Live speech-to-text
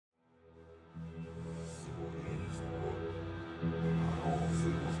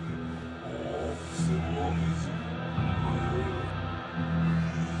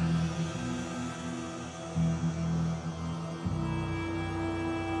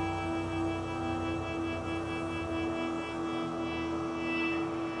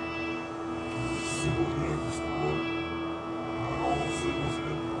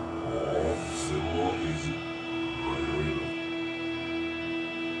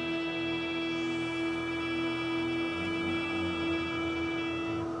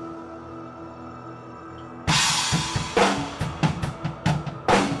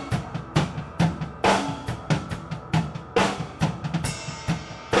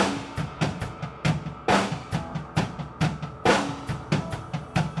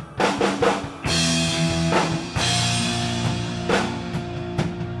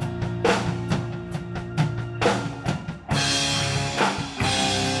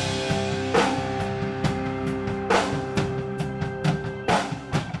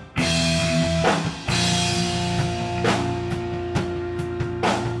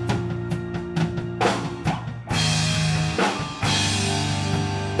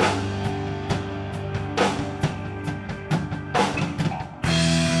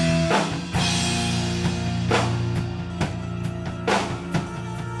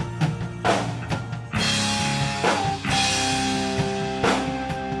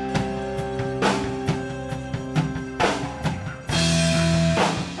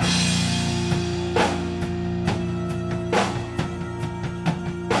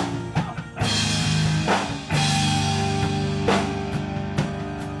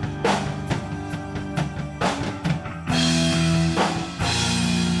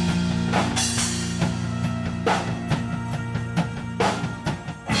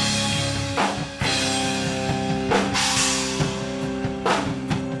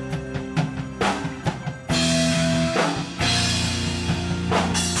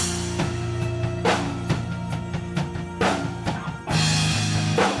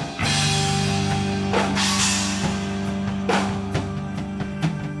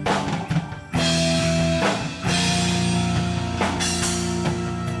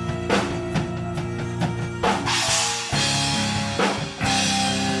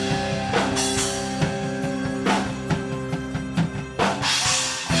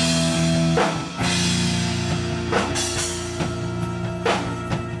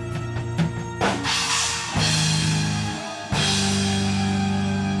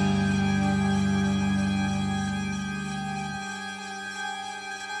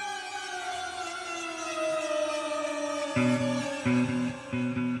My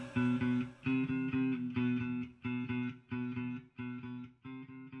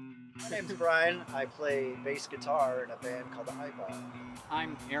name's Brian. I play bass guitar in a band called The Eyeball.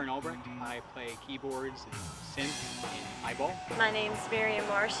 I'm Albrecht. I play keyboards and synth in Eyeball. My name's MYRIAM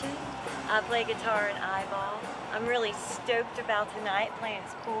MARTIAN. I play guitar in Eyeball. I'm really stoked about tonight playing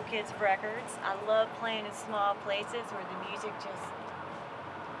Schoolkids Records. I love playing in small places where the music just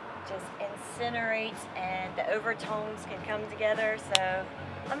incinerates and the overtones can come together. So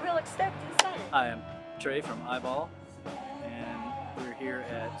I'm real stoked and excited. Hi, I'm Trey from Eyeball, and we're here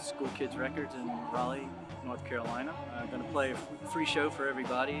at Schoolkids Records in Raleigh, North Carolina. I'm going to play a free show for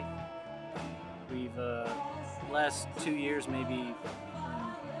everybody. We've, last 2 years maybe,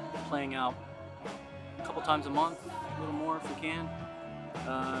 been playing out a couple times a month, a little more if we can.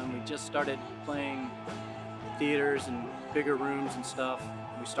 We just started playing theaters and bigger rooms and stuff.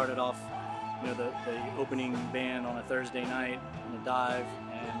 We started off, the opening band on a Thursday night in a dive,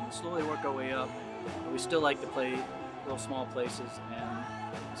 and slowly work our way up. But we still like to play little small places, and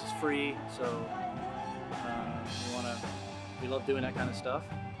this is free, so we love doing that kind of stuff.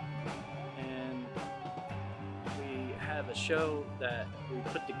 And we have a show that we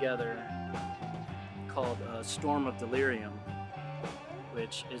put together called Storm of Delirium,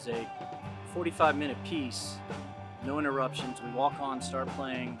 which is a 45-minute piece, no interruptions. We walk on, start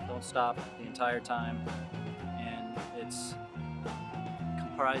playing, don't stop the entire time, and it's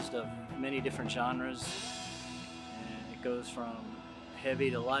comprised of many different genres. It goes from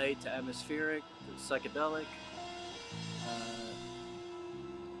heavy to light to atmospheric to psychedelic.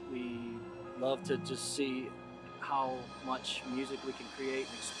 We love to just see how much music we can create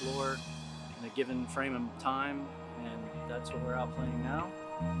and explore in a given frame of time, and that's what we're out playing now.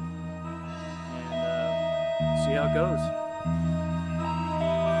 And see how it goes.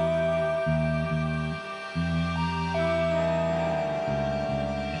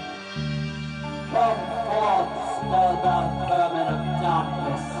 Spellbound vermin of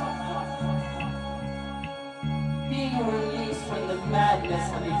darkness, being released from the madness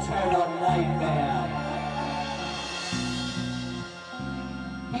of eternal nightmare.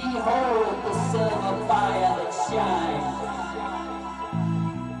 Behold the silver fire that shines.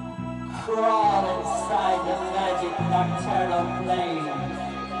 Crawl inside the magic nocturnal flame.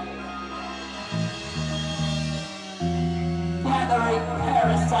 Gathering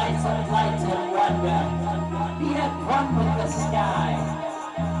parasites of light and wonder. Be at one with the sky.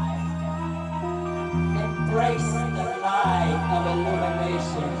 Embrace the light of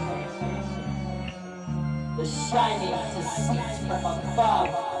illumination. The shining deceit from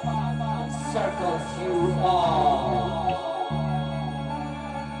above encircles you all.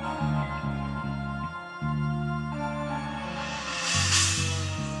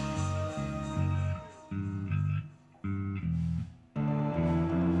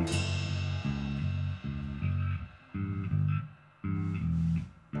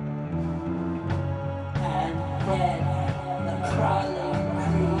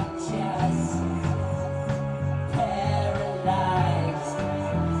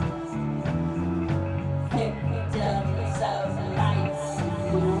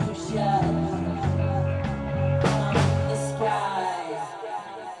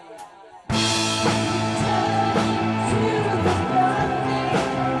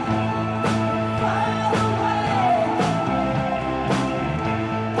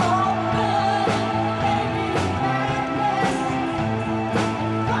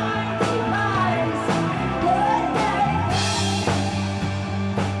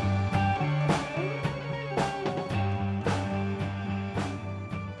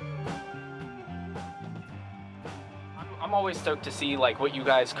 I'm always stoked to see what you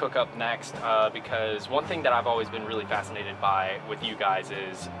guys cook up next, because one thing that I've always been really fascinated by with you guys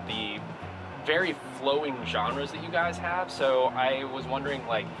is the very flowing genres that you guys have. So I was wondering,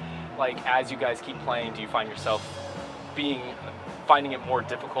 as you guys keep playing, do you find yourself finding it more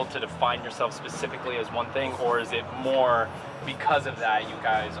difficult to define yourself specifically as one thing, or is it more because of that you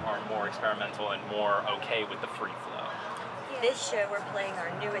guys are more experimental and more okay with the free flow? This show we're playing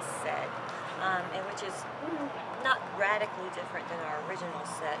our newest set, and which is not radically different than our original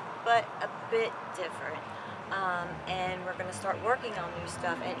set, but a bit different. And we're going to start working on new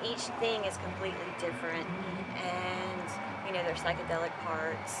stuff, and each thing is completely different. And there's psychedelic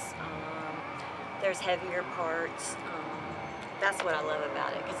parts, there's heavier parts. That's what I love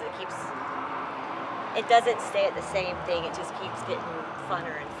about it, because it doesn't stay at the same thing. It just keeps getting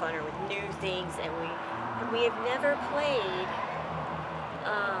funner and funner with new things, and we have never played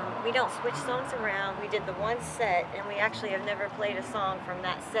We don't switch songs around. We did the one set, and we actually have never played a song from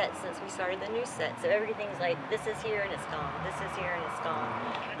that set since we started the new set. So everything's like, this is here and it's gone. This is here and it's gone.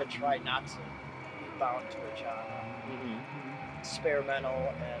 I'm gonna try not to be bound to a genre. Experimental,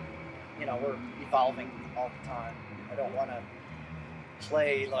 and you know, we're evolving all the time. I don't want to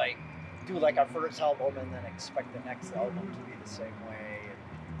play do our first album and then expect the next album to be the same way. And,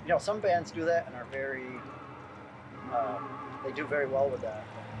 you know, some bands do that and are very, they do very well with that.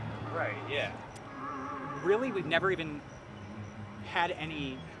 Right, yeah. Really, we've never even had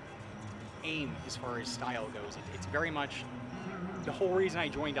any aim as far as style goes. It's very much, the whole reason I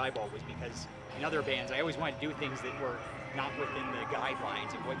joined Eyeball was because in other bands, I always wanted to do things that were not within the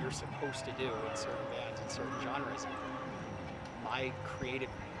guidelines of what you're supposed to do in certain bands and certain genres. My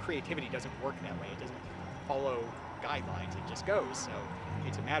creativity doesn't work that way. It doesn't follow guidelines, it just goes. So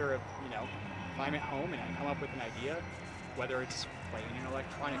it's a matter of, you know, if I'm at home and I come up with an idea, whether it's playing an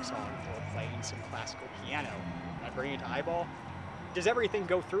electronic song or playing some classical piano, and I bring it to Eyeball, does everything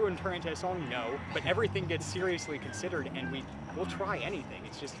go through and turn into a song? No, but everything gets seriously considered, and we'll try anything.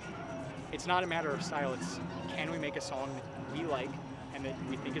 It's just, it's not a matter of style, it's can we make a song that we like and that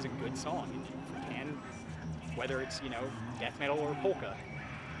we think is a good song? And if we can, whether it's, you know, death metal or polka,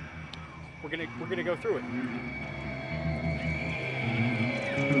 we're gonna go through it.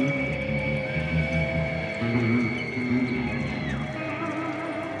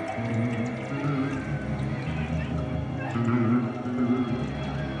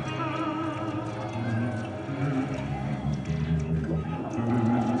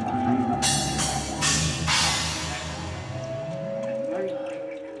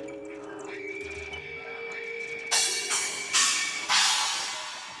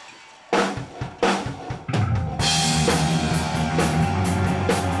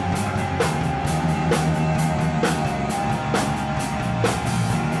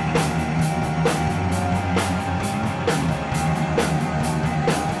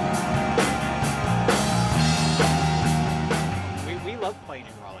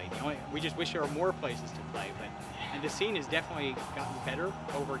 Wish there were more places to play, and the scene has definitely gotten better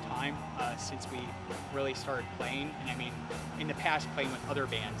over time since we really started playing. And I mean, in the past, playing with other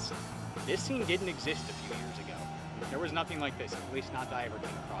bands, this scene didn't exist a few years ago. There was nothing like this, at least not that I ever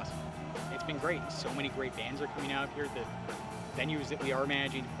came across. It's been great. So many great bands are coming out here. The venues that we are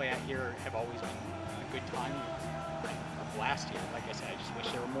managing to play at here have always been a good time. Last year, like I said, I just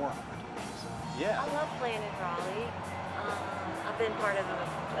wish there were more opportunities. Yeah. I love playing in Raleigh. I've been part of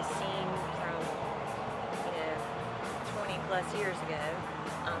a scene from, you know, 20 plus years ago.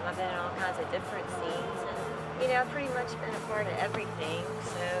 I've been in all kinds of different scenes, and, you know, I've pretty much been a part of everything,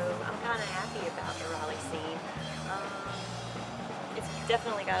 so I'm kind of happy about the Raleigh scene. It's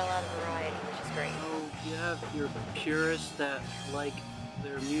definitely got a lot of variety, which is great. So you have your purists that like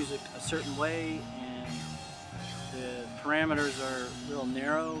their music a certain way, and the parameters are real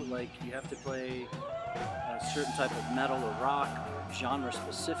narrow, like you have to play a certain type of metal or rock or genre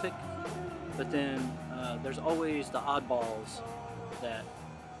specific, but then there's always the oddballs that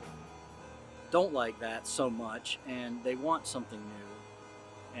don't like that so much and they want something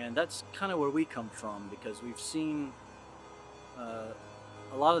new, and that's kind of where we come from, because we've seen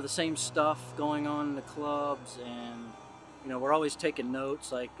a lot of the same stuff going on in the clubs, and you know, we're always taking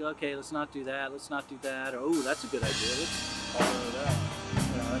notes like, okay, let's not do that, let's not do that, or oh, that's a good idea, let's follow that,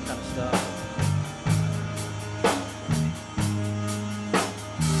 you know, that kind of stuff.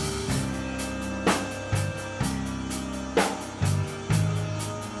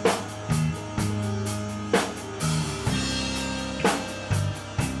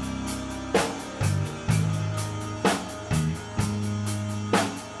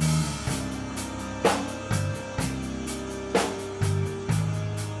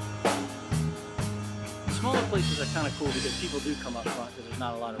 Places are kind of cool because people do come up front because there's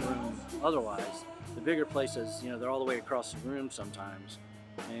not a lot of room otherwise. The bigger places, you know, they're all the way across the room sometimes,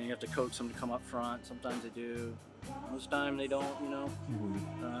 and you have to coax them to come up front. Sometimes they do, most of the time they don't, you know.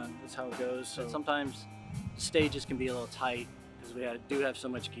 That's how it goes. So sometimes stages can be a little tight because we do have so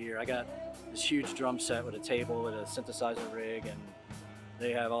much gear. I got this huge drum set with a table with a synthesizer rig, and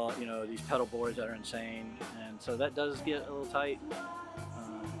they have all, you know, these pedal boards that are insane, and so that does get a little tight.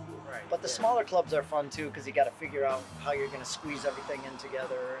 But the smaller clubs are fun too, because you got to figure out how you're going to squeeze everything in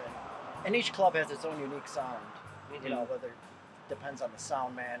together, and each club has its own unique sound. You know, whether it depends on the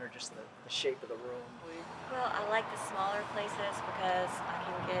sound man or just the shape of the room. Well, I like the smaller places because I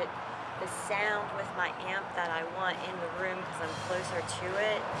can get the sound with my amp that I want in the room because I'm closer to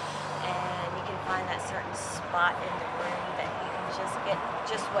it, and you can find that certain spot in the room that you can just get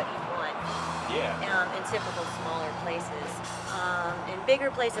just what you want. Yeah. In typical smaller places. In bigger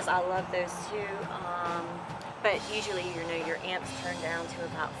places, I love those too. But usually, you know, your amp's turned down to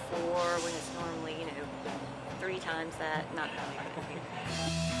about 4 when it's normally, you know, 3 times that. Not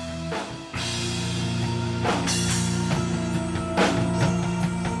really.